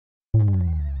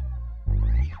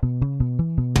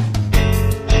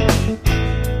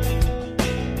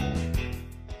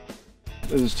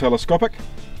is telescopic.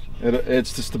 It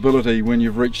adds to stability when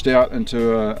you've reached out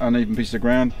into an uneven piece of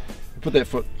ground. You put that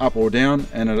foot up or down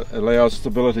and it allows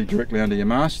stability directly under your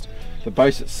mast. The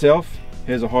base itself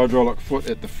has a hydraulic foot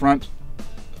at the front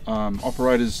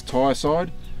operator's tyre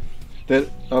side that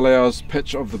allows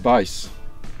pitch of the base.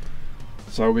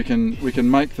 So we can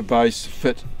make the base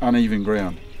fit uneven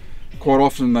ground. Quite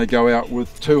often they go out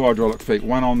with two hydraulic feet,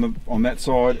 one on that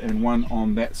side and one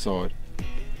on that side,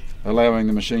 allowing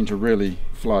the machine to really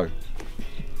flow.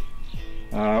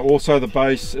 Also the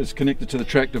base is connected to the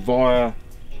tractor via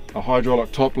a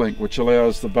hydraulic top link, which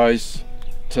allows the base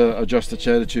to adjust its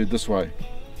attitude this way.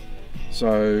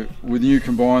 So when you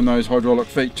combine those hydraulic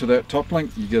feet to that top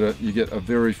link, you get a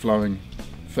very flowing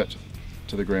fit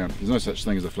to the ground. There's no such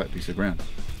thing as a flat piece of ground.